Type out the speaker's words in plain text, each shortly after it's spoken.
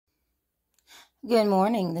Good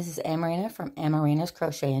morning. This is Amarina from Amarina's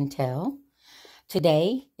Crochet and Tell.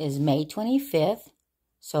 Today is May 25th,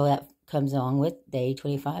 so that comes along with day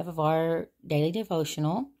 25 of our daily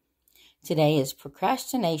devotional. Today is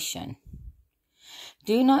procrastination.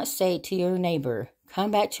 Do not say to your neighbor, "Come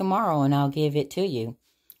back tomorrow and I'll give it to you,"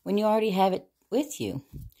 when you already have it with you.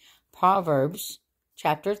 Proverbs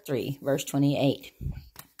chapter 3, verse 28.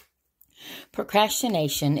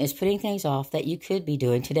 Procrastination is putting things off that you could be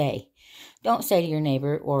doing today. Don't say to your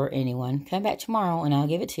neighbor or anyone, "Come back tomorrow and I'll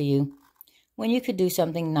give it to you," when you could do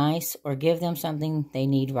something nice or give them something they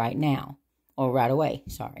need right now, or right away,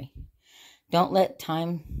 sorry. Don't let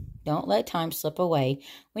time slip away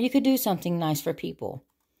when you could do something nice for people.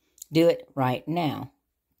 Do it right now.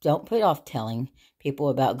 Don't put off telling people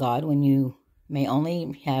about God when you may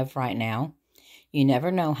only have right now. You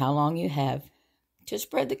never know how long you have to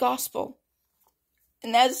spread the gospel.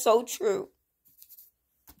 And that's so true.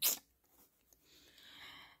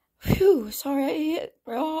 Phew, sorry I hit.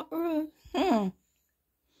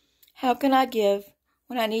 How can I give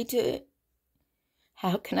when I need to?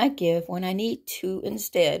 How can I give when I need to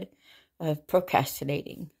instead of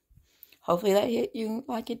procrastinating? Hopefully that hit you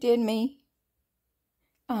like it did me.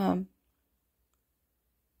 I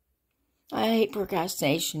hate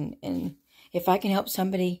procrastination, and if I can help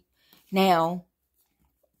somebody now,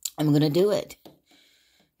 I'm going to do it.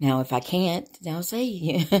 Now, if I can't, I'll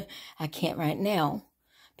say I can't right now.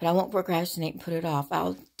 But I won't procrastinate and put it off.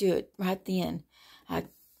 I'll do it right then.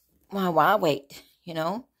 Why wait,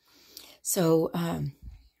 So,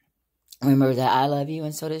 remember that I love you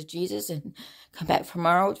and so does Jesus. And come back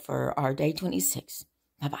tomorrow for our day 26.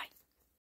 Bye-bye.